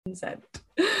consent.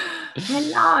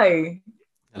 Hello.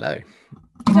 Hello.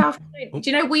 Good afternoon. Do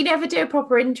you know we never do a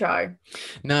proper intro?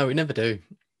 No, we never do.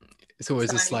 It's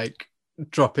always just like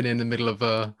dropping in the middle of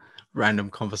a random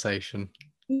conversation.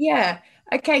 Yeah.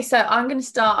 Okay, so I'm going to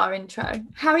start our intro.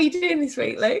 How are you doing this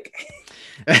week, Luke?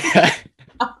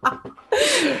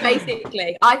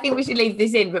 Basically, I think we should leave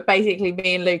this in, but basically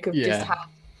me and Luke have just had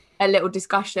a little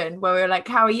discussion where we were like,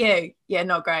 how are you? Yeah,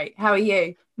 not great. How are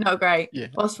you? Not great. Yeah.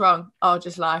 What's wrong? Oh,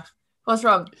 just life. What's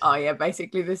wrong? Oh, yeah,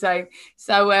 basically the same.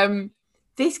 So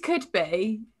this could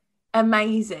be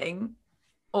amazing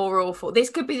or awful. This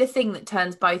could be the thing that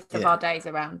turns both of our days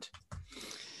around.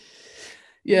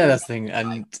 Yeah, that's the thing.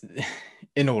 And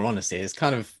in all honesty, it's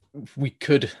kind of, we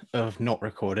could have not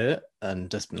recorded it and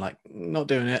just been like, not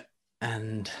doing it,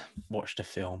 and watched a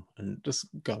film and just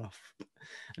got off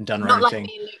and done our own thing. Not like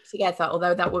me and Luke together,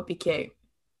 although that would be cute.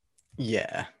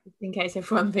 Yeah. In case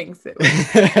everyone thinks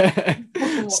that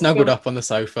we're snuggled up on the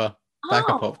sofa, bag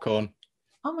of popcorn.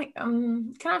 Oh my,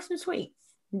 can I have some sweets?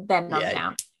 Then I'm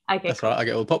down. Okay, that's right. I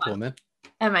get all the popcorn then.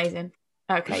 Amazing.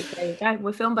 Okay, there you go.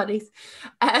 We're film buddies.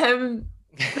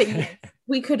 But yes,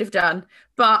 we could have done,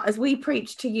 but as we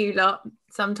preach to you lot,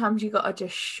 sometimes you got to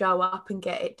just show up and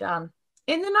get it done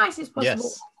in the nicest possible.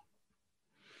 Yes.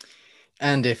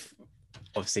 And if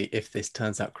this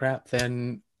turns out crap,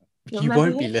 then you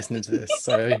won't be listening to this.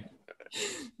 So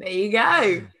there you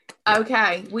go.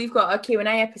 Okay, we've got a Q&A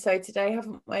episode today,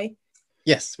 haven't we?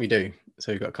 Yes, we do.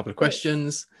 So we've got a couple of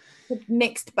questions.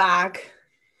 Mixed bag.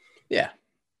 Yeah.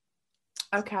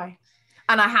 Okay.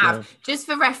 And I have, just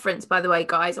for reference, by the way,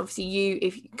 guys, obviously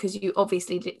because you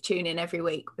obviously tune in every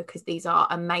week because these are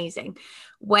amazing.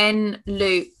 When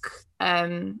Luke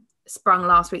sprung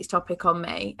last week's topic on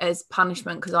me as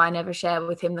punishment because I never share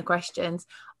with him the questions,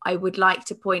 I would like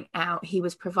to point out he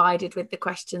was provided with the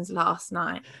questions last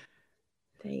night.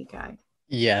 There you go.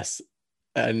 Yes.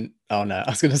 And oh no, I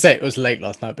was going to say it was late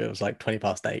last night, but it was like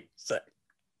 8:20. So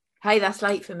hey, that's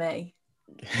late for me.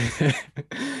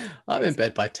 I'm in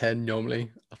bed by 10 normally.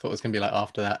 I thought it was going to be like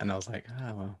after that, and I was like,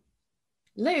 oh well.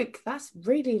 Luke, that's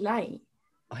really late.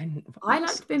 I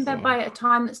like to be in bed by a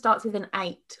time that starts with an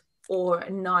 8 or a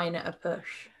 9 at a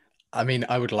push. I mean,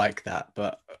 I would like that,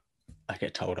 but I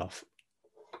get told off.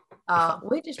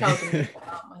 We're just holding it,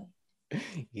 aren't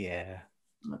we? Yeah.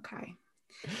 Okay.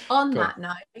 On that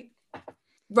note,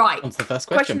 right. On to the first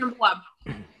question. Question number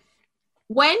 1.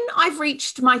 When I've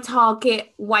reached my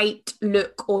target weight,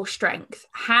 look, or strength,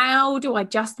 how do I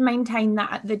just maintain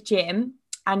that at the gym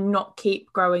and not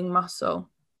keep growing muscle?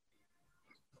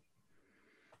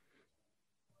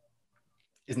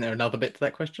 Isn't there another bit to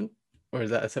that question? Or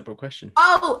is that a separate question?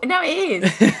 Oh, no, it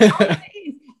is.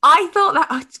 I thought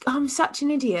that I'm such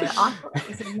an idiot. I thought that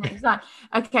was the next line.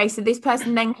 Okay, so this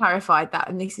person then clarified that,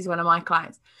 and this is one of my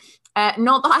clients.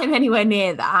 Not that I'm anywhere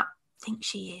near that. I think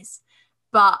she is.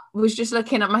 But was just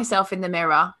looking at myself in the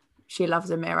mirror. She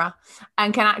loves a mirror.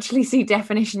 And can actually see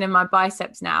definition in my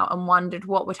biceps now and wondered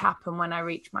what would happen when I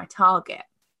reach my target.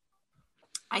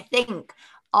 I think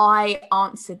I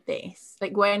answered this.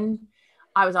 Like when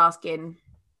I was asking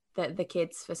the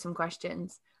kids for some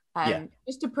questions.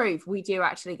 Just to prove we do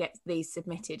actually get these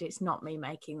submitted. It's not me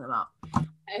making them up.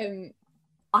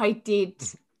 I did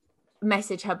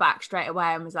message her back straight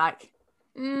away and was like,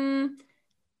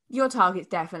 your target's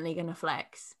definitely going to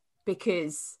flex,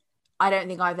 because I don't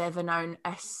think I've ever known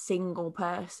a single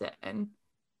person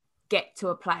get to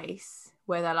a place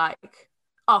where they're like,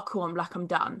 oh, cool, I'm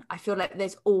done. I feel like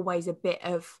there's always a bit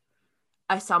of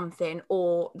a something,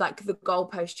 or like the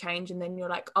goalpost change, and then you're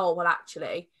like, oh, well,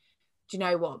 actually, do you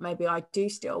know what? Maybe I do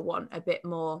still want a bit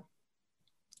more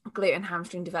glute and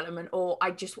hamstring development, or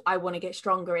I want to get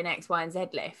stronger in X, Y, and Z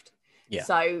lift. Yeah.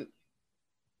 So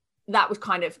that was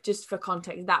kind of, just for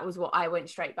context, that was what I went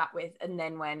straight back with, and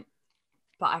then went,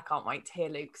 but I can't wait to hear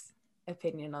Luke's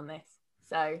opinion on this.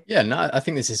 So yeah, no, I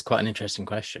think this is quite an interesting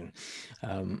question,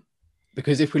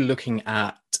 because if we're looking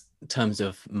at terms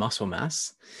of muscle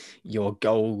mass, your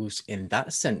goals in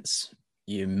that sense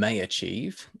you may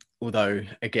achieve, although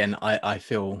again I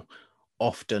feel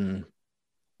often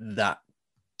that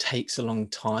takes a long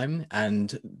time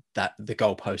and that the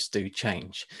goalposts do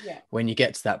change. When you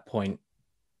get to that point,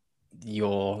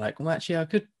 you're like, well, actually I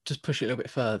could just push it a little bit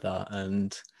further,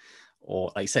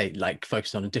 or like say, like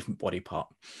focus on a different body part.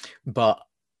 But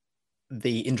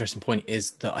the interesting point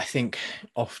is that I think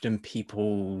often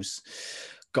people's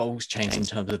goals change in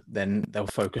terms of then they'll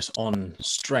focus on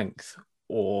strength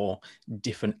or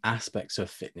different aspects of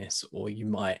fitness, or you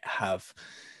might have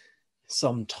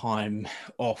some time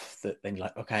off that then you're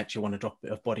like, okay, I actually want to drop a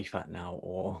bit of body fat now,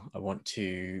 or I want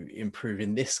to improve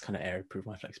in this kind of area, improve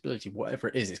my flexibility, whatever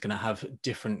it is, it's going to have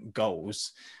different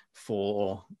goals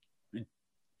for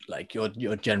like your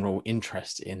general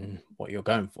interest in what you're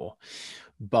going for.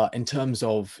 But in terms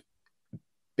of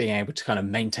being able to kind of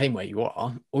maintain where you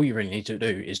are, all you really need to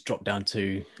do is drop down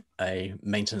to a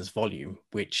maintenance volume,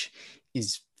 which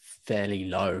is fairly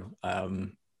low.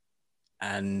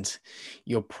 And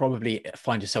you'll probably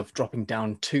find yourself dropping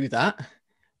down to that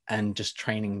and just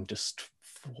training just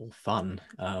for fun,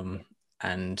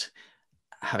 and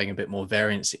having a bit more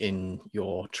variance in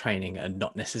your training, and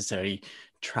not necessarily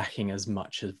tracking as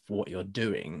much of what you're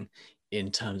doing in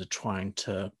terms of trying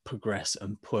to progress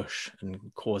and push and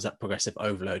cause that progressive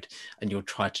overload. And you'll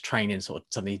try to train in sort of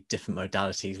some of these different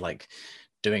modalities, like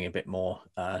doing a bit more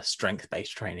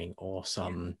strength-based training, or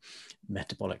some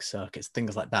metabolic circuits,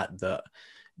 things like that, that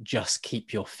just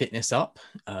keep your fitness up.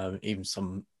 Even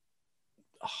some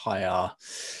higher,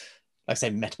 like I say,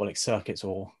 metabolic circuits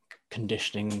or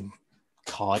conditioning,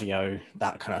 cardio,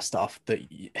 that kind of stuff, that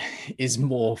is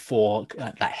more for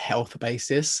that health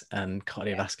basis and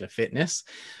cardiovascular fitness,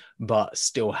 but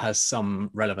still has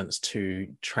some relevance to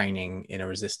training in a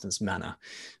resistance manner.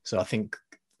 So I think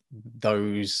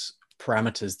those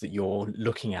parameters that you're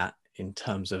looking at in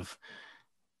terms of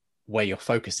where your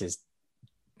focus is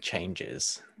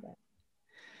changes.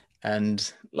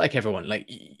 And like everyone, like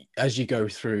as you go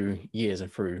through years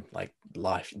and through like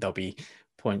life, there'll be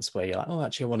points where you're like, oh,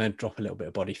 actually I want to drop a little bit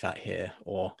of body fat here,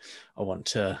 or I want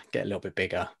to get a little bit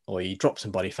bigger, or you drop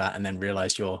some body fat and then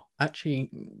realize you're actually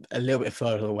a little bit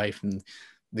further away from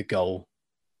the goal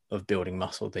of building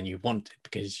muscle than you wanted,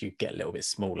 because you get a little bit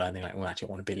smaller and they're like, well, actually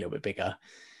I want to be a little bit bigger.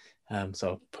 So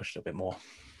I'll push a little bit more.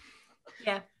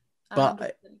 Yeah.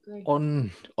 But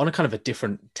on a kind of a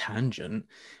different tangent,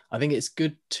 I think it's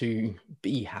good to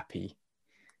be happy.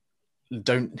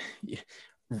 Don't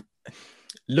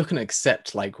look and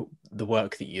accept like the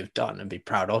work that you've done and be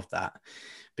proud of that,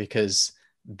 because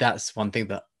that's one thing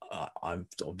that I'm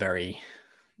sort of very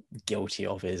guilty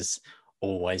of, is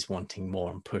always wanting more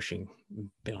and pushing,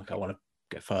 being like, I want to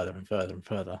get further and further and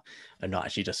further, and not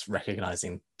actually just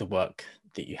recognizing the work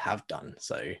that you have done.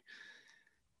 So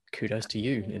kudos to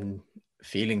you in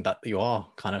feeling that you are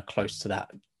kind of close to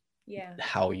that,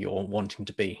 how you're wanting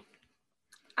to be.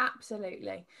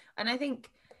 Absolutely. And I think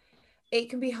it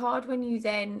can be hard when you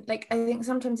then, like, I think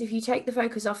sometimes if you take the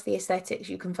focus off the aesthetics,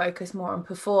 you can focus more on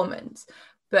performance.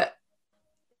 But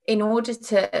in order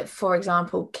to, for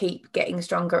example, keep getting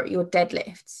stronger at your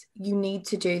deadlifts, you need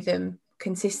to do them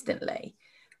consistently.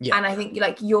 And I think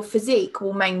like your physique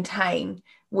will maintain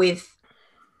with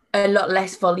a lot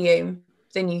less volume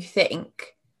than you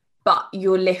think, but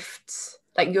your lifts,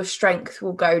 like your strength,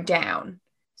 will go down.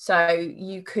 So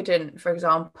you couldn't, for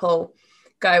example,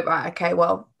 go, right, okay,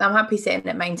 well, I'm happy sitting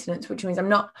at maintenance, which means I'm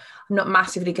not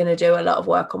massively going to do a lot of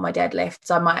work on my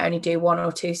deadlifts. I might only do 1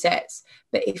 or 2 sets.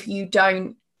 But if you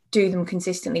don't do them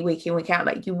consistently week in, week out,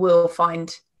 like you will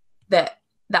find that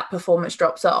performance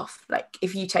drops off. Like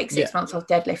if you take 6 months off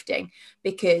deadlifting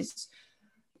because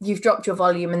you've dropped your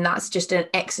volume and that's just an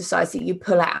exercise that you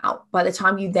pull out, by the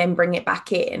time you then bring it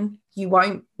back in, you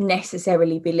won't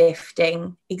necessarily be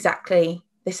lifting exactly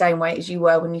the same way as you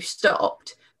were when you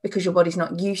stopped, because your body's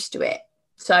not used to it.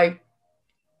 So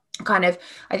kind of,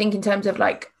 I think in terms of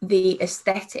like the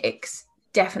aesthetics,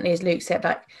 definitely, as Luke said,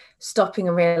 like stopping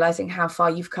and realizing how far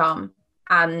you've come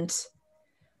and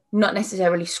not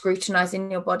necessarily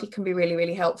scrutinizing your body can be really,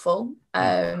 really helpful.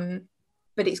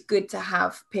 But it's good to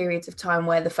have periods of time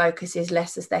where the focus is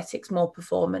less aesthetics, more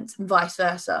performance, and vice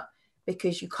versa,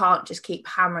 because you can't just keep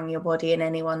hammering your body in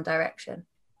any one direction.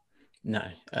 No,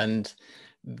 and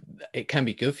it can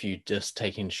be good for you just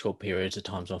taking short periods of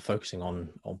times on focusing on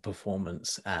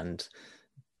performance and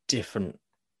different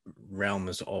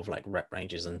realms of like rep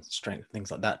ranges and strength, things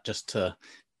like that, just to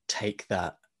take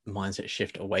that mindset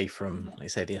shift away from, like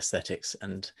say, the aesthetics,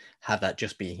 and have that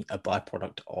just be a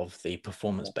byproduct of the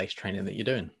performance-based training that you're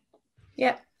doing.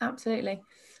 Yeah, absolutely.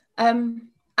 And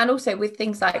also with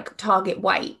things like target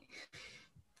weight,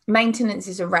 maintenance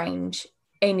is a range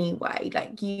anyway.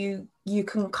 Like you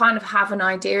can kind of have an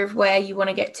idea of where you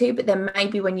want to get to, but then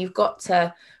maybe when you've got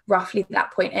to roughly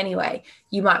that point anyway,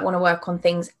 you might want to work on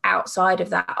things outside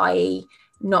of that, i.e.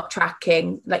 not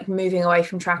tracking, like moving away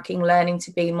from tracking, learning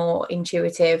to be more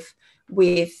intuitive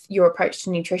with your approach to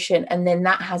nutrition. And then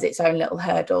that has its own little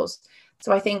hurdles.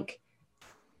 So I think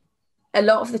a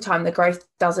lot of the time the growth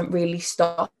doesn't really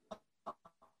stop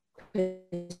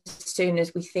as soon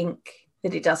as we think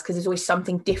that it does, because there's always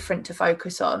something different to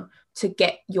focus on to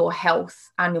get your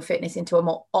health and your fitness into a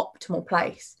more optimal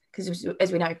place. because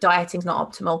as we know, dieting is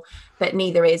not optimal, but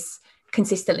neither is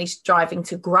consistently striving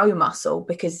to grow muscle,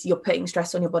 because you're putting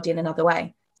stress on your body in another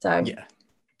way. So Yeah.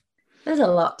 There's a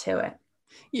lot to it.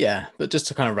 Yeah, but just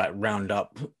to kind of round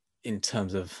up in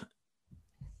terms of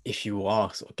if you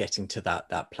are sort of getting to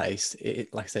that place,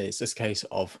 like I say, it's just a case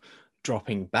of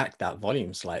dropping back that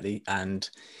volume slightly and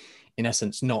in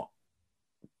essence not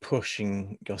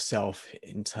pushing yourself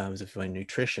in terms of your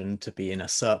nutrition to be in a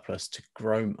surplus to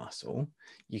grow muscle.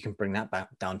 You can bring that back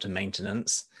down to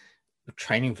maintenance. The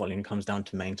training volume comes down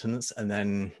to maintenance, and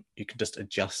then you can just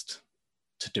adjust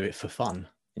to do it for fun,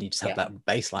 and you just have that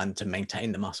baseline to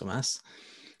maintain the muscle mass,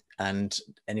 and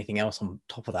anything else on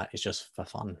top of that is just for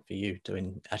fun for you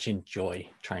to actually enjoy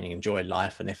training, enjoy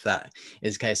life. And if that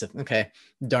is a case of, okay,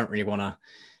 don't really want to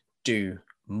do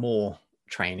more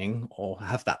training or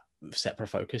have that separate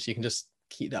focus, you can just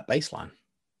keep that baseline.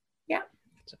 Yeah.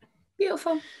 So.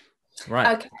 Beautiful.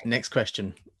 Right. Okay. Next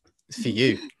question for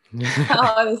you.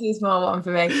 Oh, this is more one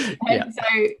for me. Yeah.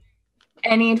 So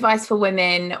any advice for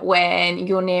women when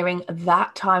you're nearing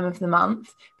that time of the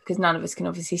month, because none of us can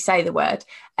obviously say the word,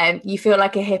 you feel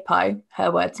like a hippo,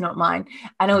 her words, not mine,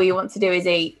 and all you want to do is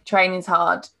eat, training's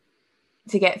hard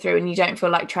to get through, and you don't feel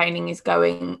like training is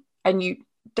going, and you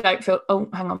don't feel, oh,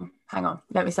 hang on,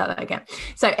 let me start that again.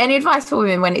 So any advice for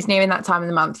women when it's nearing that time of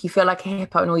the month, you feel like a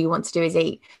hippo and all you want to do is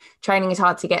eat, training is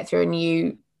hard to get through, and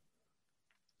you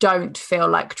don't feel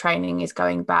like training is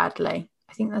going badly?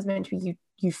 I think that's meant to be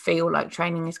you feel like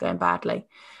training is going badly.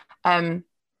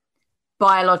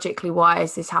 Biologically, why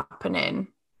is this happening?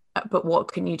 But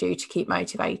what can you do to keep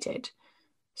motivated?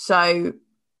 So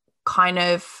kind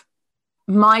of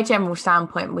my general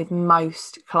standpoint with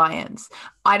most clients,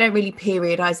 I don't really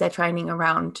periodize their training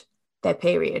around their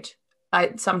period.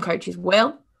 Some coaches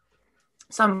will,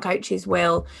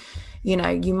 you know,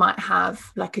 you might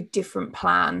have like a different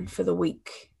plan for the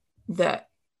week that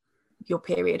your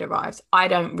period arrives. I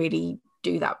don't really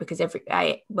do that because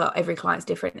every client's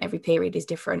different, every period is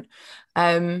different.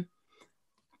 But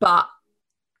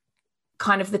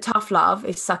kind of the tough love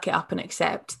is suck it up and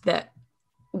accept that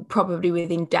probably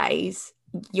within days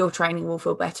your training will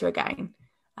feel better again.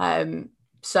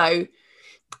 So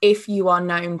if you are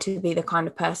known to be the kind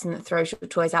of person that throws your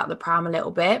toys out the pram a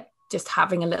little bit, just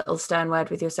having a little stern word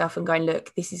with yourself and going,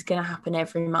 look, this is going to happen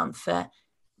every month for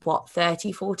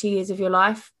 30, 40 years of your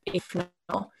life. If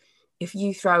not, if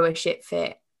you throw a shit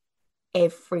fit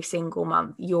every single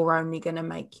month, you're only going to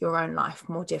make your own life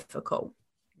more difficult.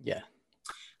 Yeah.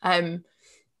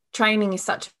 Training is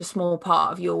such a small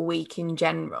part of your week in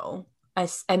general.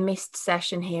 A missed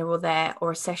session here or there,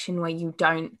 or a session where you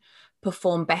don't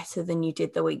perform better than you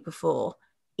did the week before,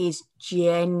 is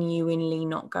genuinely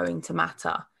not going to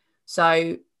matter.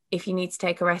 So if you need to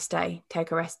take a rest day,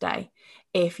 take a rest day.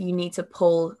 If you need to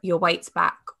pull your weights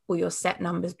back or your set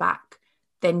numbers back,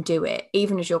 then do it.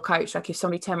 Even as your coach, like if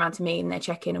somebody turned around to me and they're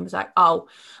checking and was like, oh,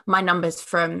 my numbers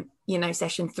from,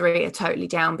 session 3 are totally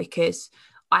down because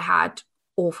I had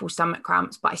awful stomach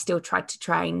cramps, but I still tried to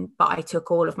train, but I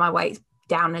took all of my weights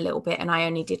down a little bit and I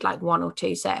only did like 1 or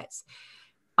 2 sets.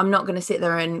 I'm not going to sit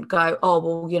there and go, oh,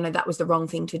 well, that was the wrong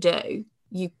thing to do.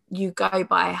 You go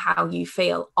by how you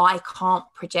feel. I can't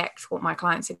project what my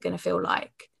clients are going to feel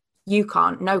like. You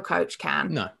can't. No coach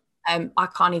can. No. I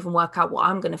can't even work out what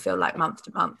I'm going to feel like month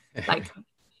to month. Like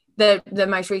the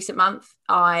most recent month,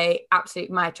 my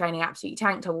training absolutely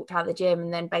tanked. I walked out of the gym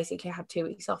and then basically had 2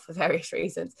 weeks off for various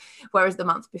reasons. Whereas the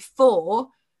month before,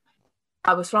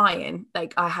 I was flying.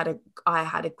 Like I had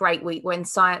a great week when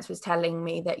science was telling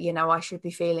me that, I should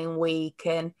be feeling weak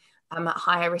and I'm at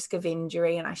higher risk of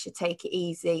injury and I should take it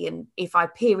easy. And if I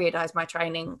periodized my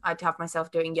training, I'd have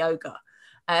myself doing yoga.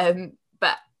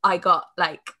 But I got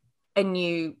like a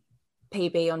new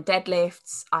PB on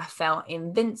deadlifts. I felt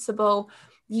invincible.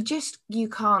 You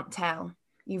can't tell.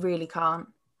 You really can't.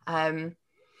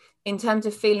 In terms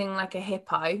of feeling like a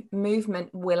hippo, movement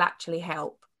will actually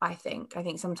help. I think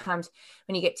sometimes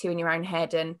when you get too in your own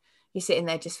head and you're sitting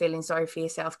there just feeling sorry for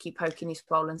yourself, keep poking your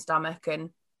swollen stomach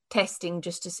and testing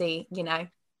just to see,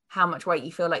 how much weight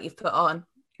you feel like you've put on.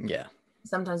 Yeah.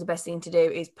 Sometimes the best thing to do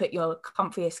is put your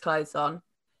comfiest clothes on,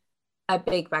 a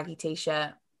big baggy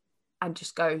t-shirt, and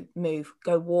just go move,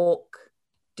 go walk,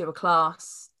 do a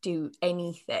class, do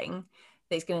anything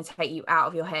that's going to take you out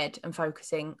of your head and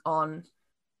focusing on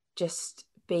just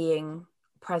being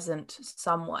present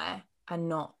somewhere and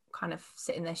not kind of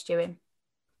sitting there stewing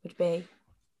would be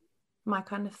my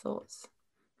kind of thoughts.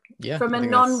 Yeah. From a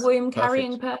non-womb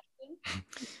carrying person.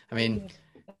 I mean,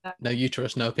 no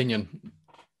uterus, no opinion.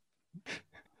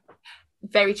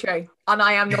 Very true. And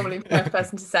I am normally the first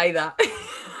person to say that.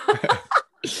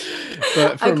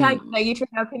 But from, okay, no, you true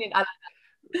opinion.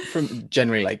 from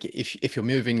generally, like if you're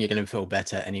moving, you're going to feel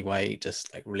better anyway,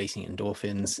 just like releasing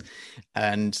endorphins.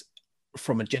 And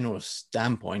from a general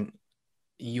standpoint,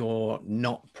 you're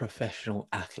not professional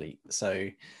athlete, so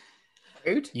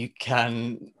Rude. you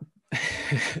can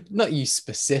not you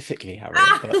specifically, Harriet,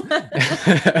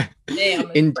 but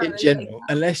in general,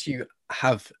 unless you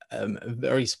have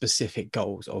very specific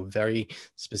goals or very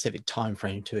specific time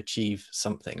frame to achieve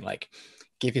something, like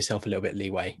give yourself a little bit of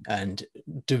leeway and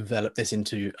develop this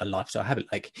into a lifestyle habit.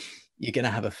 Like you're going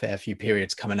to have a fair few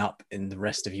periods coming up in the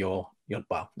rest of your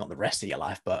well, not the rest of your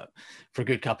life, but for a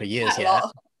good couple of years.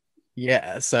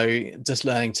 Yeah. So just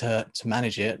learning to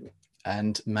manage it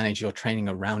and manage your training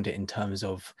around it in terms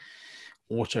of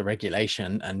auto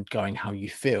regulation and going how you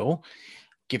feel,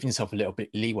 giving yourself a little bit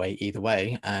leeway either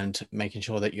way, and making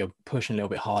sure that you're pushing a little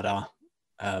bit harder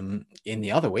in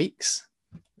the other weeks,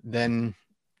 then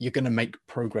you're going to make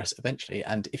progress eventually.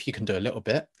 And if you can do a little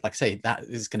bit, like I say, that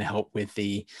is going to help with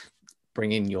the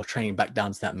bringing your training back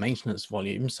down to that maintenance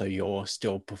volume, so you're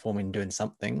still performing, doing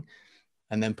something,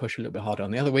 and then push a little bit harder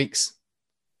on the other weeks.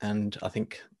 And I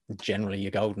think generally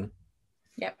you're golden.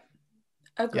 Yep.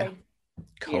 Okay. Yeah.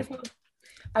 Cool. Beautiful.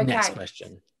 Okay. Next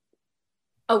question.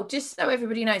 Oh, just so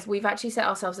everybody knows, we've actually set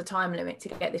ourselves a time limit to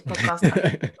get this podcast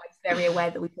done. I'm very aware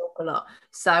that we talk a lot.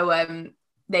 So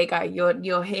there you go.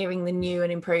 You're hearing the new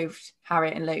and improved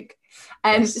Harriet and Luke.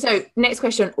 Yes. So next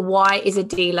question, why is a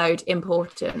deload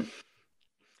important?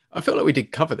 I feel like we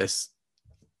did cover this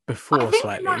before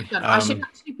slightly. I should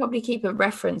actually probably keep a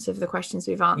reference of the questions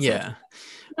we've answered. Yeah.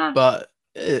 But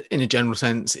in a general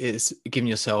sense, it's giving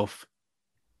yourself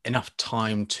enough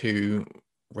time to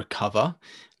recover,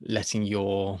 letting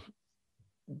your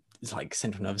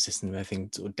central nervous system and everything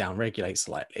sort of down regulate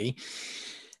slightly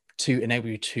to enable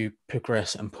you to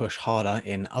progress and push harder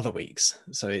in other weeks.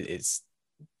 So it's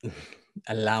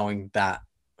allowing that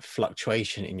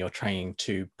fluctuation in your training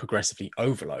to progressively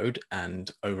overload and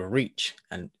overreach,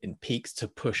 and in peaks to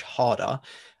push harder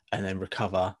and then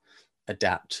recover,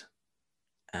 adapt,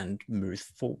 and move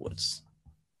forwards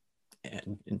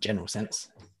in general sense.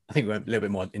 I think we went a little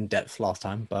bit more in depth last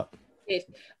time, but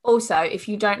also, if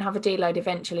you don't have a deload,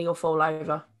 eventually you'll fall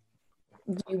over.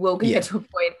 You will get to a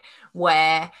point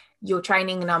where your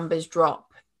training numbers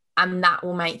drop, and that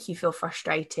will make you feel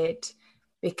frustrated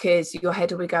because your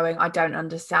head will be going, I don't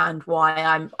understand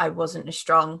why I wasn't as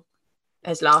strong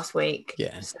as last week.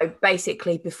 Yeah. So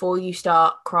basically, before you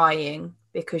start crying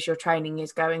because your training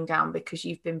is going down because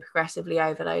you've been progressively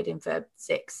overloading for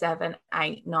 6, 7,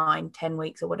 8, 9, 10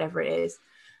 weeks or whatever it is,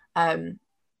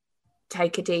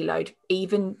 take a deload,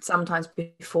 even sometimes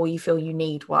before you feel you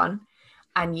need one,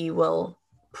 and you will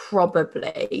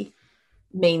probably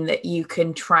mean that you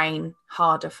can train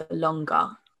harder for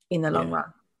longer in the long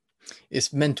run.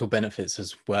 It's mental benefits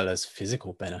as well as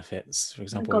physical benefits. For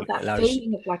example, that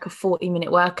feeling of like a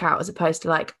 40-minute workout as opposed to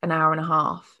like an hour and a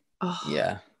half. Oh.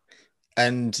 Yeah.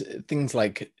 And things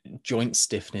like joint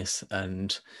stiffness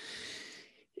and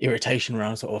irritation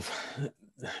around sort of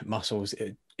muscles,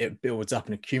 it builds up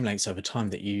and accumulates over time,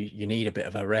 that you need a bit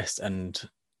of a rest and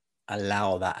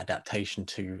allow that adaptation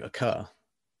to occur.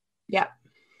 Yeah.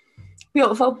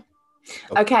 Beautiful.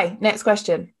 Okay, next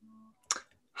question.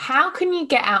 How can you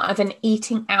get out of an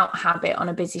eating out habit on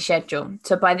a busy schedule?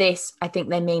 So by this, I think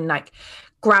they mean like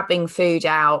grabbing food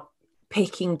out,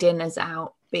 picking dinners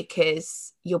out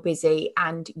because you're busy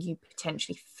and you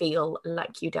potentially feel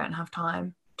like you don't have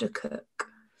time to cook.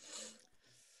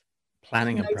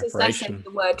 Planning and preparation. I said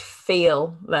the word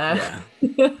feel there.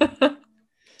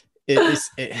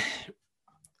 Yeah.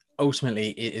 Ultimately,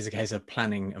 it is a case of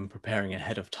planning and preparing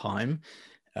ahead of time,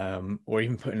 or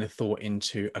even putting a thought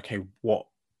into, okay, what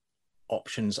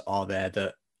options are there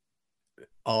that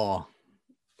are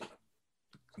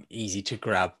easy to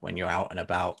grab when you're out and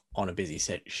about on a busy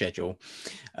schedule,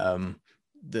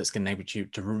 that's going to enable you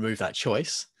to remove that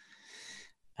choice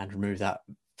and remove that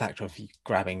factor of you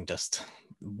grabbing just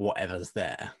whatever's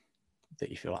there that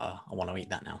you feel like, oh, I want to eat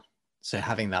that now. So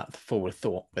having that forward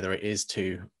thought, whether it is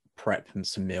to prep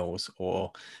some meals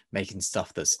or making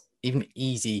stuff that's even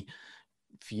easy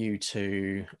for you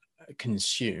to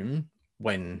consume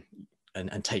when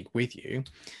and take with you,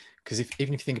 because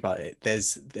even if you think about it,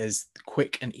 there's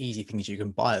quick and easy things you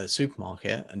can buy at the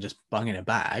supermarket and just bung in a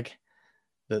bag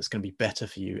that's going to be better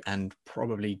for you and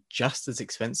probably just as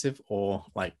expensive or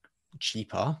like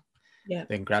cheaper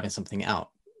than grabbing something out.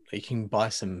 You can buy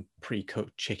some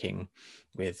pre-cooked chicken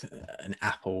with an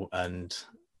apple and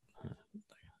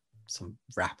some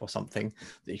wrap or something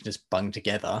that you can just bung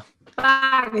together.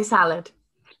 Bag of salad.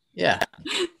 Yeah.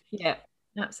 Yeah,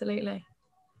 absolutely.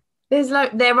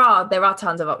 There are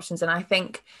tons of options, and I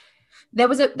think there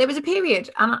was a period,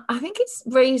 and I think it's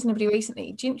reasonably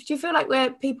recently. Do you feel like where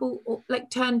people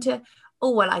like turn to,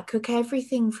 oh well, I cook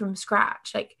everything from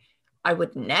scratch. Like I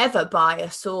would never buy a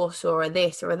sauce or a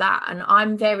this or a that, and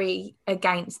I'm very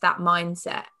against that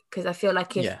mindset because I feel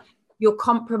like if your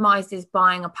compromise is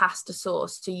buying a pasta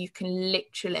sauce, so you can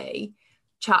literally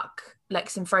chuck like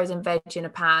some frozen veg in a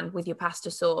pan with your pasta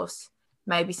sauce,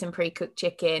 maybe some pre-cooked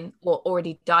chicken or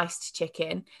already diced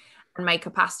chicken, and make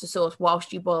a pasta sauce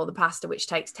whilst you boil the pasta, which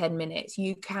takes 10 minutes.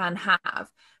 You can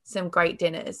have some great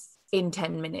dinners in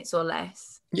 10 minutes or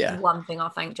less. Yeah. One thing I'll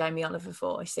thank Jamie Oliver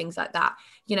for is things like that.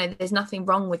 You know, there's nothing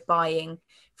wrong with buying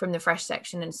from the fresh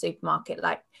section in a supermarket,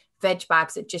 like veg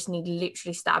bags that just need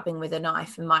literally stabbing with a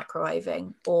knife and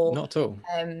microwaving, or not at all.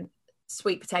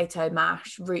 Sweet potato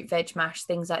mash, root veg mash,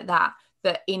 things like that,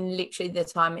 that in literally the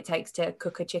time it takes to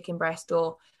cook a chicken breast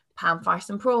or pan fry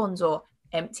some prawns or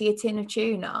empty a tin of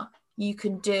tuna, you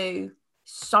can do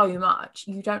so much.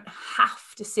 You don't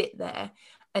have to sit there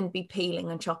and be peeling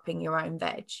and chopping your own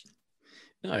veg.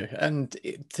 No, and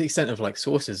to the extent of like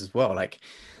sauces as well, like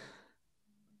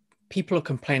people are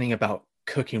complaining about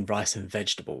cooking rice and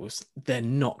vegetables. They're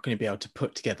not going to be able to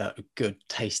put together a good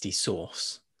tasty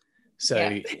sauce.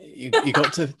 So you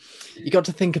got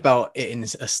to think about it in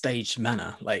a staged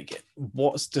manner. Like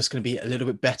what's just going to be a little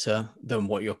bit better than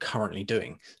what you're currently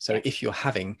doing. So if you're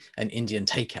having an Indian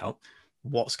takeout,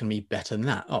 what's going to be better than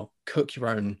that? Oh, cook your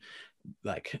own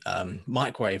like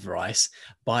microwave rice,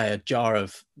 buy a jar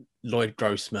of Lloyd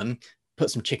Grossman, put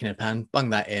some chicken in a pan,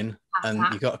 bung that in, and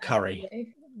you got a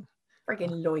curry.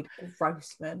 Friggin' Lloyd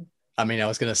Grossman. I mean, I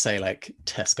was going to say like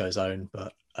Tesco's own,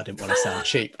 but I didn't want to sound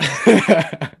cheap.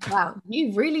 Wow,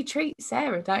 you really treat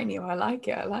Sarah, don't you? I like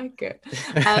it.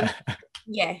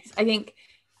 Yes, I think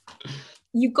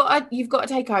you've got to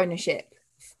take ownership,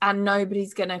 and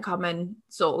nobody's going to come and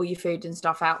sort all your food and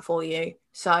stuff out for you.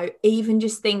 So even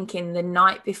just thinking the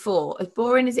night before, as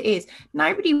boring as it is,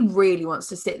 nobody really wants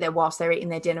to sit there whilst they're eating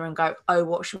their dinner and go, oh,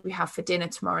 what should we have for dinner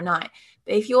tomorrow night?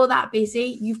 But if you're that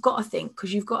busy, you've got to think,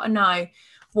 because you've got to know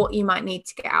what you might need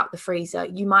to get out the freezer.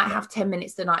 You might have 10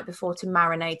 minutes the night before to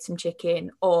marinate some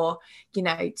chicken, or, you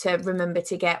know, to remember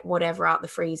to get whatever out the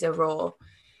freezer, or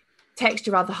text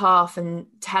your other half and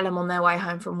tell them on their way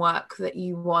home from work that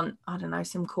you want, I don't know,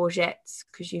 some courgettes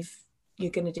because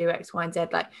you're going to do X, Y, and Z.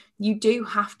 Like, you do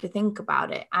have to think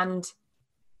about it. And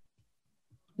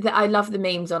I love the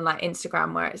memes on like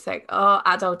Instagram where it's like, oh,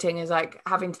 adulting is like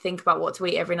having to think about what to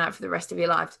eat every night for the rest of your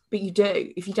life. But you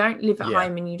do. If you don't live at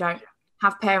home and you don't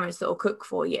have parents that will cook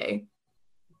for you,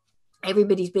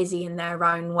 everybody's busy in their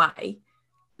own way.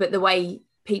 But the way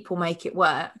people make it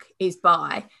work is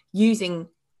by using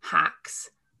hacks,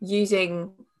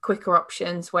 using quicker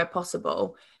options where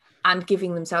possible, and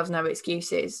giving themselves no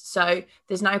excuses. So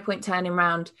there's no point turning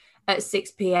around at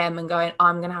 6 p.m. and going,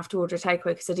 I'm going to have to order a takeaway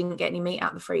because I didn't get any meat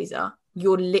out the freezer.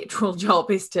 Your literal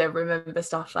job is to remember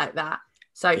stuff like that.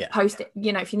 So post it,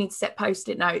 you know, if you need to set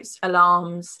post-it notes,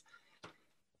 alarms,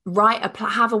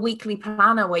 have a weekly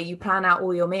planner where you plan out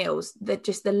all your meals. That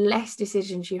just the less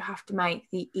decisions you have to make,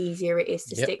 the easier it is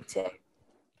to stick to.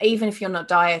 Even if you're not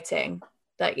dieting,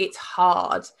 like it's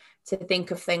hard to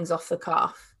think of things off the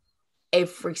cuff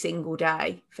every single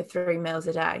day for 3 meals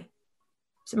a day.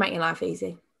 So make your life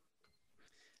easy.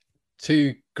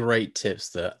 2 great tips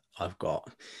that I've got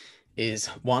is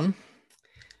 1,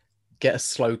 get a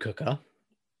slow cooker.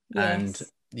 And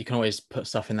you can always put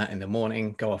stuff in that in the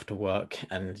morning, go off to work,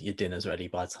 and your dinner's ready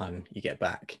by the time you get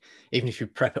back. Even if you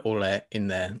prep it all in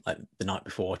there like the night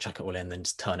before, chuck it all in, then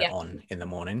just turn it on in the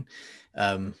morning.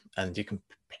 And you can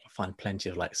find plenty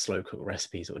of like slow cook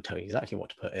recipes that will tell you exactly what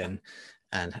to put in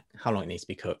and how long it needs to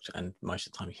be cooked. And most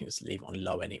of the time you can just leave it on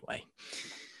low anyway.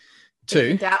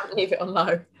 2, leave it on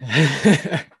low.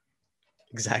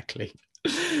 Exactly.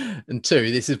 And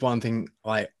 2, this is one thing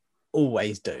I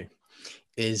always do,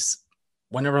 is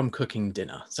whenever I'm cooking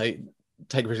dinner, so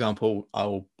take for example,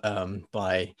 I'll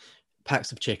buy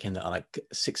packs of chicken that are like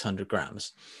 600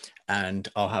 grams, and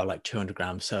I'll have like 200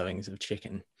 gram servings of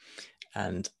chicken.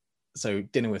 And so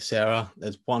dinner with Sarah,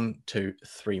 there's 1, 2,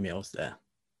 3 meals there.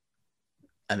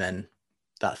 And then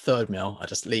that 3rd meal, I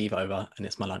just leave over and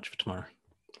it's my lunch for tomorrow.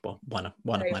 Well, one of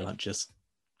my lunches,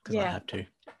 because I have to.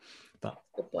 But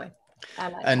good boy.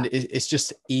 It's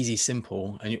just easy,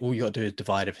 simple, and all you got to do is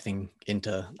divide everything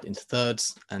into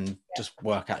thirds and just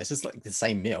work out. It's just like the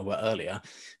same meal but earlier,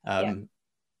 and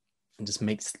just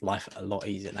makes life a lot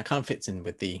easier. And that kind of fits in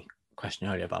with the question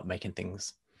earlier about making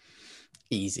things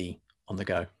easy on the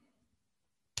go.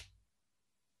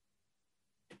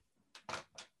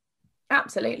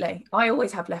 Absolutely. I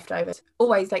always have leftovers.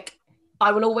 Always, like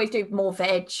I will always do more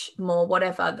veg, more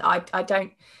whatever. I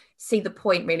don't see the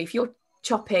point really. If you're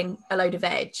chopping a load of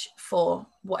veg for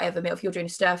whatever meal, if you're doing a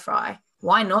stir fry,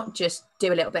 why not just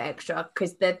do a little bit extra?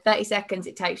 Because the 30 seconds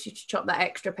it takes you to chop that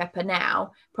extra pepper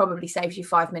now probably saves you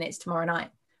 5 minutes tomorrow night.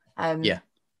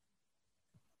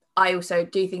 I also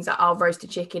do things like I'll roast a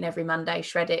chicken every Monday,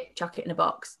 shred it, chuck it in a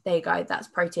box. There you go. That's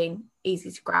protein,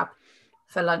 easy to grab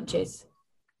for lunches.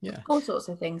 Yeah. All sorts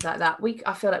of things like that.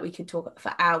 I feel like we could talk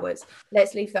for hours.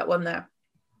 Let's leave that one there.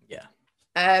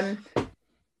 Yeah.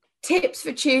 Tips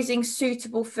for choosing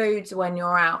suitable foods when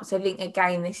you're out. So I think,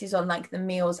 again, this is on like the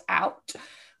meals out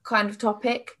kind of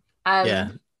topic.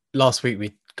 Last week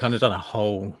we kind of done a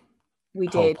whole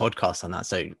podcast on that.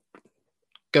 So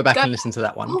go back and listen to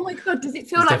that one. Oh my God, does it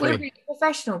feel like we're really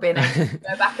professional being able to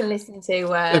go back and listen to...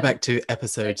 go back to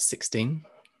episode 16.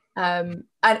 And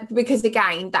because,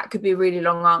 again, that could be a really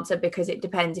long answer because it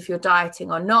depends if you're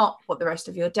dieting or not, what the rest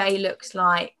of your day looks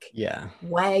like,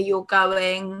 where you're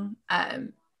going.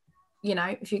 You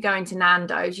know, if you're going to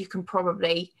Nando's, you can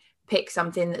probably pick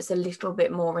something that's a little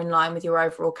bit more in line with your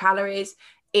overall calories.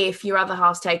 If your other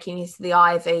half's taking you to the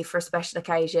Ivy for a special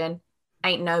occasion,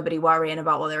 ain't nobody worrying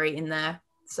about what they're eating there.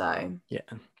 So there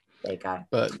you go.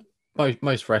 But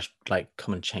most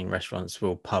common chain restaurants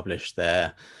will publish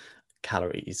their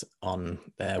calories on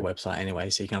their website anyway,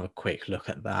 so you can have a quick look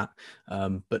at that.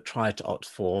 But try to opt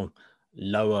for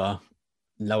lower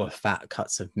fat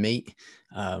cuts of meat.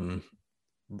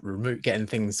 Getting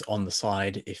things on the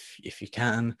side if you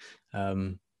can.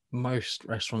 Most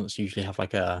restaurants usually have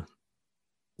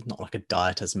not like a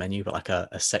dieters menu, but like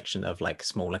a section of like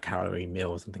smaller calorie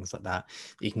meals and things like that.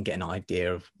 You can get an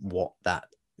idea of what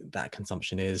that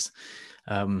consumption is.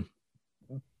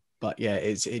 But yeah,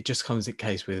 it just comes in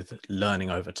case with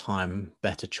learning over time,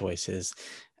 better choices,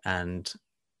 and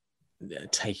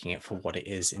taking it for what it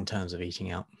is in terms of eating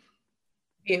out.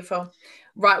 Beautiful.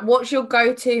 Right, what's your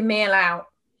go-to meal out?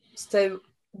 So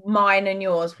mine and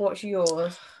yours. What's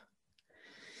yours?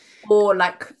 Or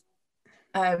like,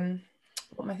 what am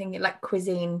I thinking? Like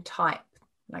cuisine type,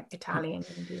 like Italian,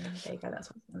 Indian. There you go. That's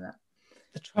something like that.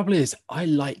 The trouble is, I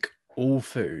like all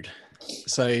food,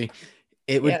 so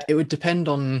it would depend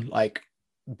on like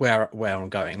where I'm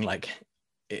going. Like,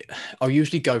 I'll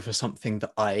usually go for something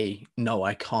that I know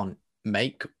I can't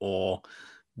make or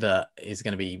that is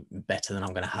going to be better than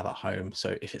I'm going to have at home.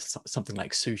 So if it's something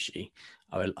like sushi,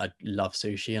 I love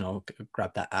sushi and I'll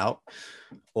grab that out.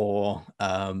 Or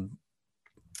I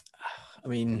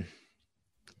mean,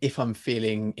 if I'm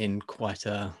feeling in quite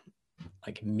a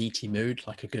like meaty mood,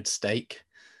 like a good steak.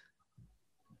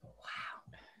 Wow,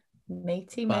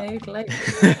 meaty mood.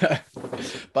 But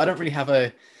I don't really have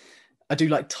I do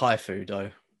like Thai food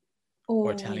though,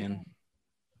 or Italian.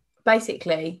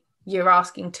 Basically, you're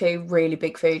asking two really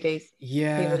big foodies.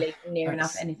 Yeah, who will eat near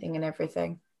enough anything and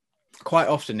everything. Quite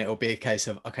often it will be a case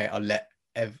of, okay, I'll let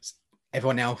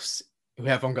everyone else,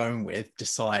 whoever I'm going with,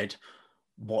 decide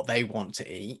what they want to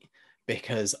eat,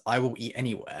 because I will eat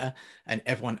anywhere and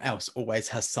everyone else always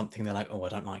has something they're like, oh, I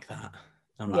don't like that.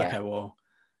 And I'm like, okay, well,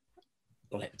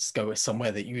 let's go with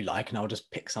somewhere that you like and I'll just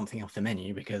pick something off the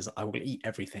menu, because I will eat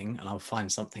everything and I'll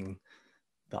find something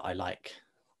that I like.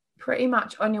 Pretty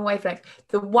much on your wavelength.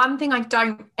 The one thing I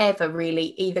don't ever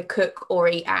really either cook or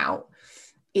eat out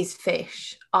is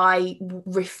fish. I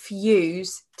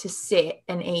refuse to sit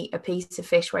and eat a piece of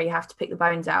fish where you have to pick the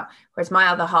bones out, whereas my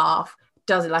other half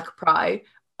does it like a pro.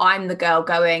 I'm the girl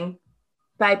going,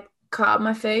 babe, cut up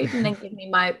my food and then give me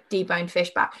my deboned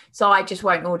fish back. So I just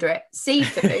won't order it.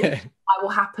 Seafood I will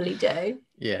happily do.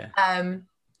 Yeah.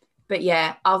 But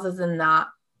yeah, other than that,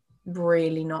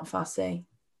 really not fussy.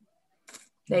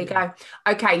 There you go.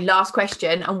 Okay, last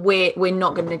question, and we're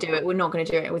not going to do it. We're not going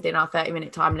to do it within our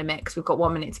 30-minute time limit because we've got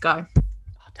 1 minute to go.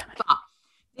 Oh, damn it. But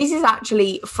this is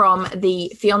actually from the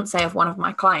fiance of one of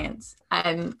my clients.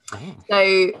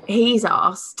 So he's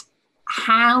asked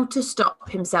how to stop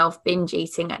himself binge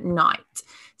eating at night.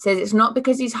 Says it's not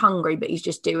because he's hungry, but he's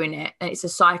just doing it. And it's a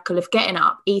cycle of getting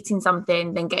up, eating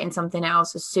something, then getting something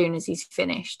else as soon as he's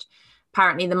finished.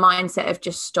 Apparently the mindset of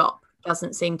just stop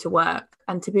doesn't seem to work.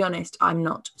 And to be honest, I'm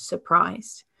not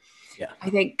surprised. Yeah. I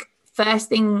think first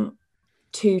thing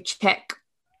to check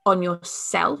on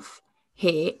yourself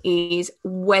here is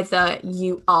whether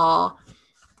you are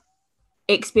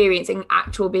experiencing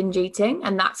actual binge eating,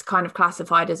 and that's kind of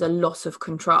classified as a loss of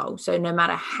control. So no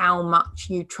matter how much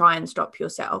you try and stop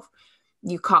yourself,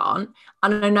 you can't.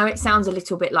 And I know it sounds a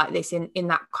little bit like this in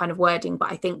that kind of wording,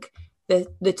 but I think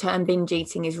the term binge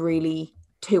eating is really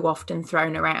too often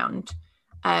thrown around,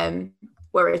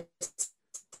 whereas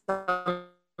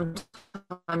sometimes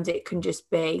sometimes it can just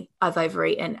be I've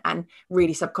overeaten and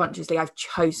really subconsciously I've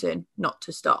chosen not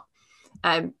to stop.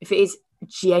 If it is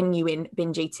genuine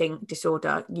binge eating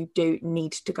disorder, you do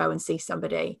need to go and see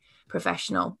somebody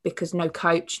professional, because no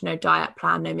coach, no diet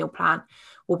plan, no meal plan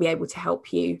will be able to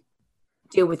help you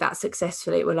deal with that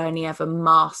successfully. It will only ever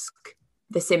mask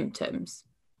the symptoms.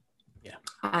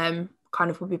 Kind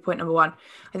of would be point number one.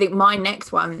 I think my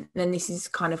next one, then this is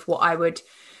kind of what I would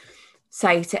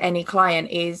say to any client,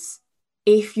 is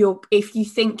if you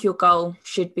think your goal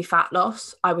should be fat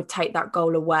loss, I would take that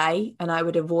goal away and I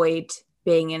would avoid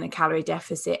being in a calorie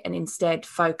deficit and instead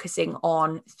focusing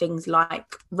on things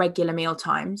like regular meal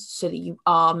times, so that you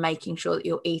are making sure that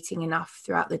you're eating enough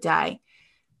throughout the day,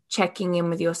 checking in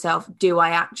with yourself, do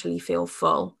I actually feel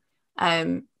full?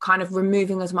 Kind of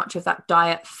removing as much of that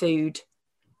diet food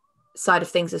side of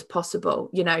things as possible.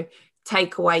 You know,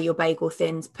 take away your bagel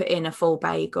thins, put in a full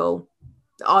bagel.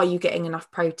 Are you getting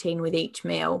enough protein with each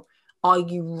meal? Are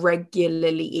you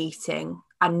regularly eating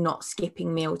and not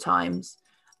skipping meal times?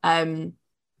 And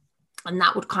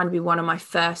that would kind of be one of my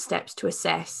first steps to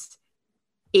assess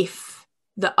if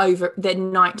the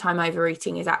nighttime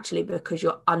overeating is actually because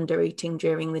you're under eating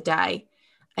during the day.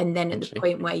 And then at the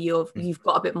point where you've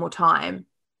got a bit more time,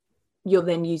 you're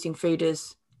then using food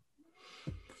as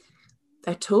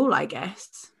a tool, I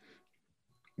guess.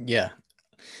 Yeah.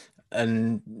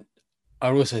 And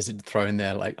I also throw in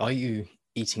there, like, are you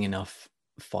eating enough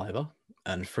fiber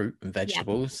and fruit and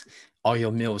vegetables? Yeah. Are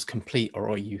your meals complete, or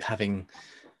are you having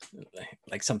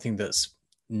like something that's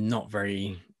not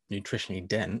very nutritionally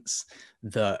dense,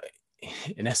 that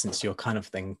in essence you're kind of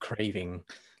then craving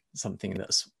something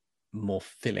that's more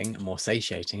filling and more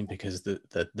satiating, because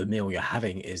the meal you're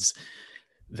having is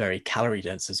very calorie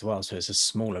dense as well. So it's a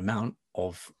small amount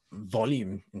of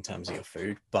volume in terms of your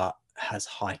food, but has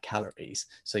high calories.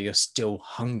 So you're still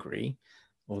hungry,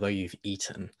 although you've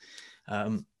eaten.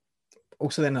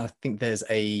 Also, then I think there's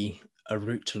a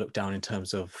route to look down in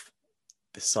terms of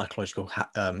the psychological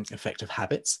effect of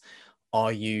habits.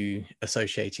 Are you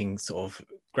associating sort of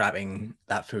grabbing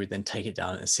that food, then take it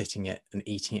down and sitting it and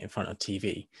eating it in front of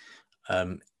TV?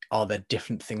 Are there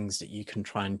different things that you can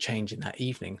try and change in that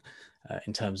evening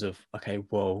in terms of, okay,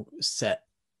 well, set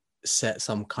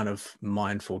some kind of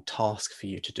mindful task for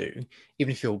you to do?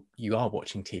 Even if you are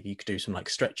watching TV, you could do some like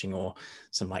stretching or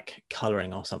some like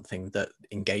coloring or something that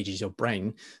engages your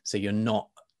brain, so you're not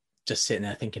just sitting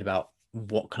there thinking about,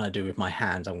 what can I do with my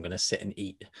hands? I'm going to sit and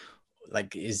eat.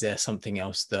 Like, is there something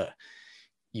else that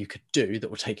you could do that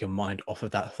will take your mind off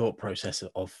of that thought process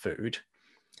of food?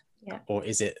 Yeah. Or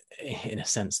is it in a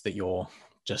sense that you're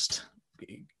just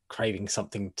craving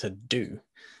something to do?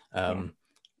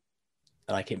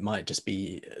 Like, it might just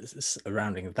be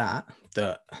surrounding that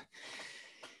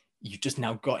you've just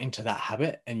now got into that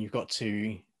habit, and you've got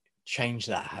to change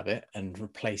that habit and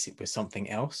replace it with something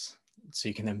else, so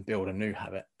you can then build a new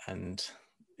habit. And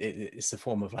it's a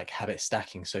form of like habit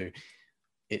stacking. So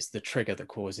it's the trigger that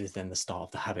causes then the start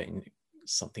of the habit, and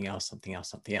something else.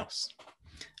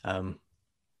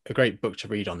 A great book to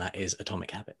read on that is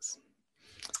Atomic Habits.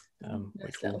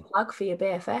 Nice little plug for your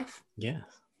BFF. Yeah.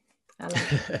 I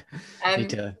like it. Need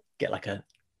to get like a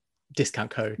discount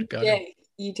code going.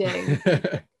 You do.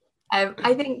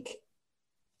 I think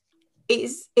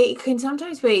it can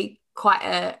sometimes be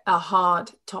quite a hard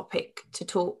topic to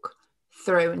talk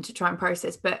through and to try and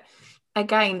process. But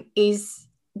again, is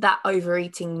that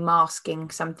overeating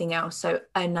masking something else? So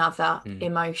another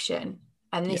emotion.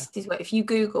 And this is where, if you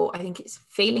Google, I think it's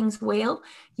feelings wheel,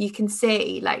 you can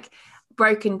see like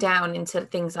broken down into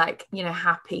things like, you know,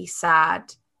 happy,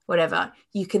 sad, whatever.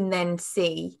 You can then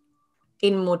see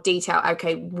in more detail,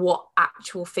 okay, what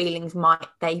actual feelings might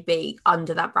they be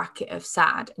under that bracket of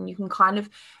sad? And you can kind of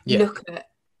look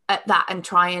at that and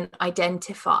try and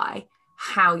identify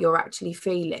how you're actually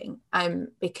feeling.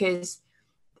 Because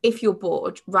if you're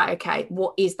bored, right, okay,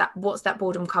 what is that? What's that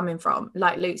boredom coming from?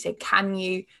 Like Luke said, can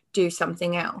you do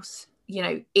something else? You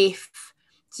know,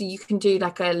 so you can do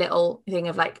like a little thing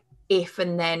of like if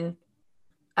and then.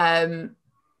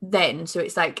 So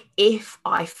it's like, if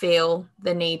I feel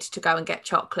the need to go and get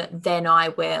chocolate, then I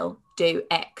will do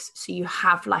X. So you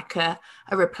have like a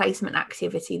replacement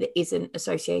activity that isn't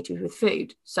associated with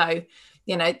food. So,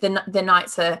 you know, the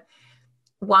nights are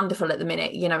wonderful at the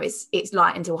minute. You know, it's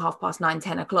light until 9:30,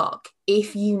 10 o'clock.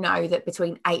 If you know that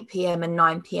between 8 p.m. and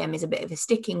 9 p.m. is a bit of a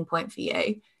sticking point for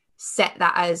you, set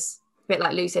that as a bit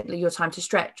like Lou said, your time to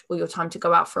stretch or your time to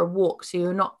go out for a walk. So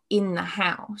you're not in the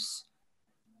house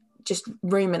just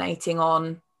ruminating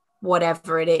on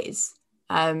whatever it is.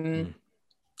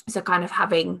 So kind of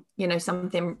having, you know,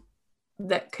 something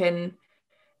that can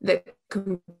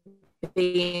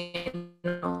being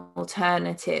an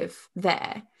alternative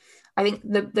there. I think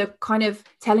the kind of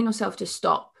telling yourself to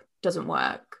stop doesn't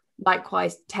work.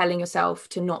 Likewise, telling yourself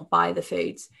to not buy the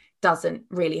foods doesn't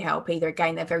really help either.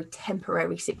 Again, they're very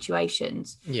temporary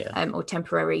situations, or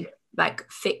temporary like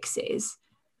fixes.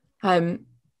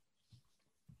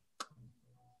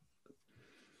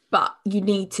 But you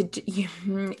need to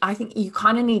I think you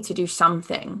kind of need to do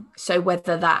something. So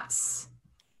whether that's,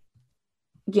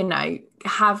 you know,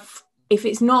 if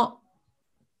it's not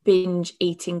binge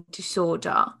eating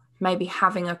disorder, maybe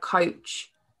having a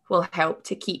coach will help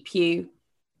to keep you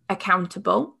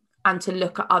accountable and to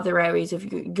look at other areas of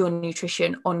your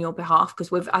nutrition on your behalf,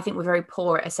 because I think we're very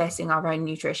poor at assessing our own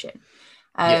nutrition.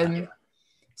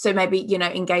 So maybe, you know,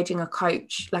 engaging a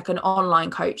coach, like an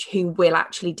online coach who will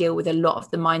actually deal with a lot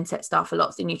of the mindset stuff, a lot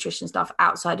of the nutrition stuff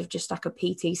outside of just like a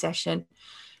PT session,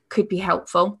 could be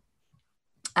helpful.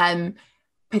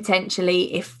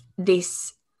 Potentially, if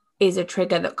this is a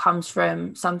trigger that comes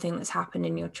from something that's happened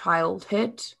in your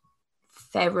childhood,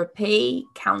 therapy,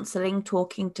 counseling,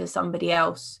 talking to somebody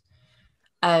else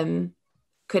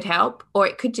could help. Or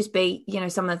it could just be, you know,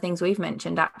 some of the things we've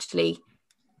mentioned actually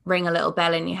ring a little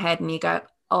bell in your head and you go,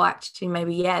 oh, actually,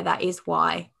 maybe, yeah, that is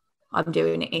why I'm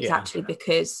doing it. It's actually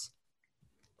because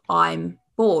I'm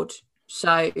bored.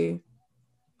 So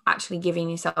actually giving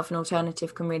yourself an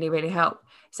alternative can really, really help.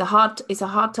 It's a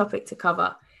hard topic to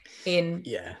cover in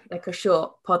like a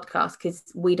short podcast, because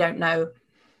we don't know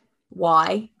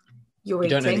why you're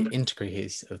eating. Don't know the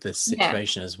intricacies of this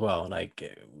situation as well. Like,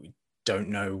 we don't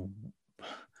know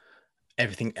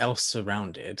everything else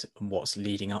around it and what's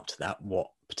leading up to that, what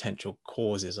potential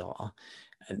causes are.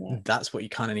 And that's what you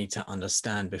kind of need to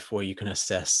understand before you can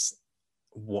assess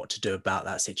what to do about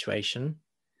that situation.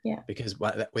 Because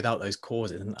without those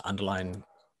causes and the underlying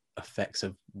effects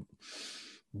of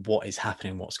what is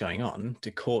happening, what's going on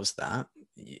to cause that,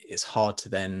 it's hard to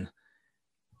then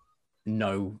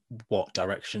know what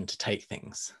direction to take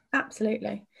things.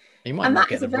 Absolutely. You might not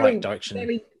get the right direction.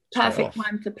 Very perfect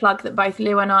time to plug that both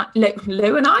Lou and I,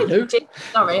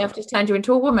 sorry, I've just turned you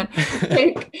into a woman.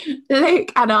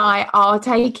 Luke and I are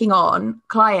taking on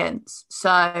clients.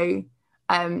 So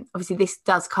obviously this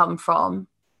does come from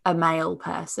a male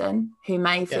person who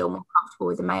may feel more comfortable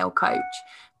with a male coach,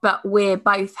 but we're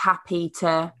both happy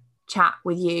to chat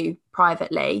with you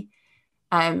privately,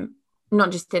 not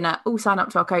just in sign up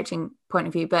to our coaching point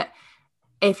of view, but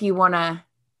if you want to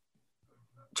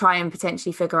try and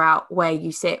potentially figure out where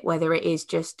you sit, whether it is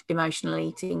just emotional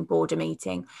eating, boredom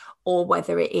eating, or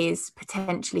whether it is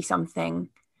potentially something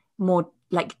more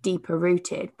like deeper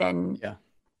rooted, then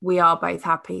we are both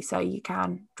happy. So you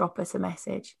can drop us a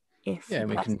message if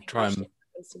we can try and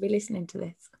to be listening to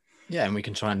this. And we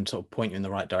can try and sort of point you in the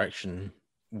right direction,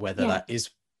 whether that is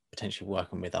potentially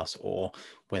working with us or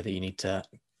whether you need to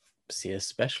see a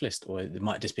specialist, or it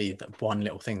might just be that one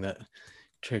little thing that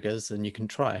triggers and you can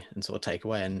try and sort of take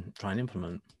away and try and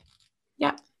implement.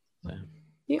 So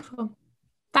beautiful.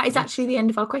 That is actually the end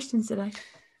of our questions today.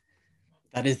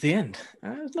 That is the end.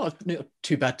 It's not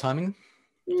too bad timing.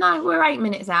 No, we're 8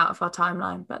 minutes out of our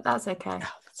timeline, but that's okay.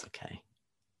 That's okay.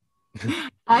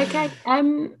 Okay.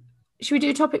 Should we do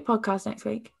a topic podcast next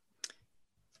week?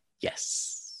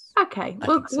 Yes. Okay.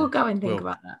 We'll go and think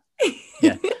about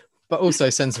that. But also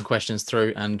send some questions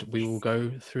through and we will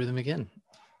go through them again.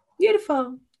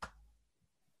 Beautiful.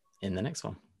 In the next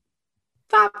one.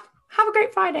 Fab. Have a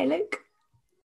great Friday, Luke.